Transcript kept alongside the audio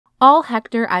All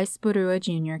Héctor Aizpurúa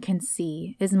Jr. can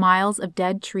see is miles of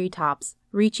dead treetops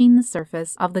reaching the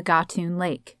surface of the Gatun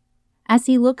Lake. As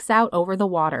he looks out over the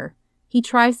water, he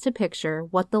tries to picture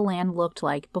what the land looked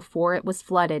like before it was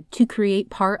flooded to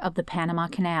create part of the Panama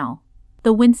Canal.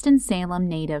 The Winston-Salem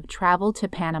native traveled to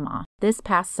Panama this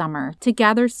past summer to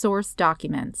gather source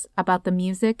documents about the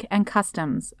music and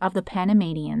customs of the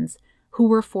Panamanians who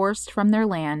were forced from their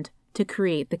land to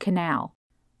create the canal.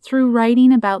 Through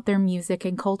writing about their music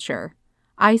and culture,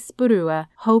 Aizpurúa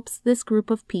hopes this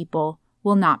group of people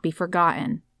will not be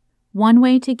forgotten. One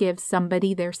way to give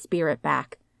somebody their spirit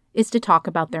back is to talk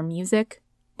about their music,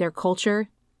 their culture,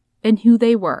 and who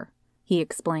they were, he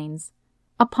explains.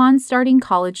 Upon starting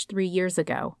college 3 years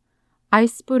ago,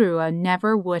 Aizpurúa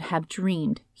never would have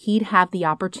dreamed he'd have the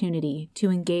opportunity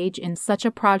to engage in such a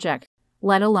project,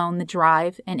 let alone the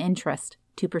drive and interest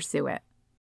to pursue it.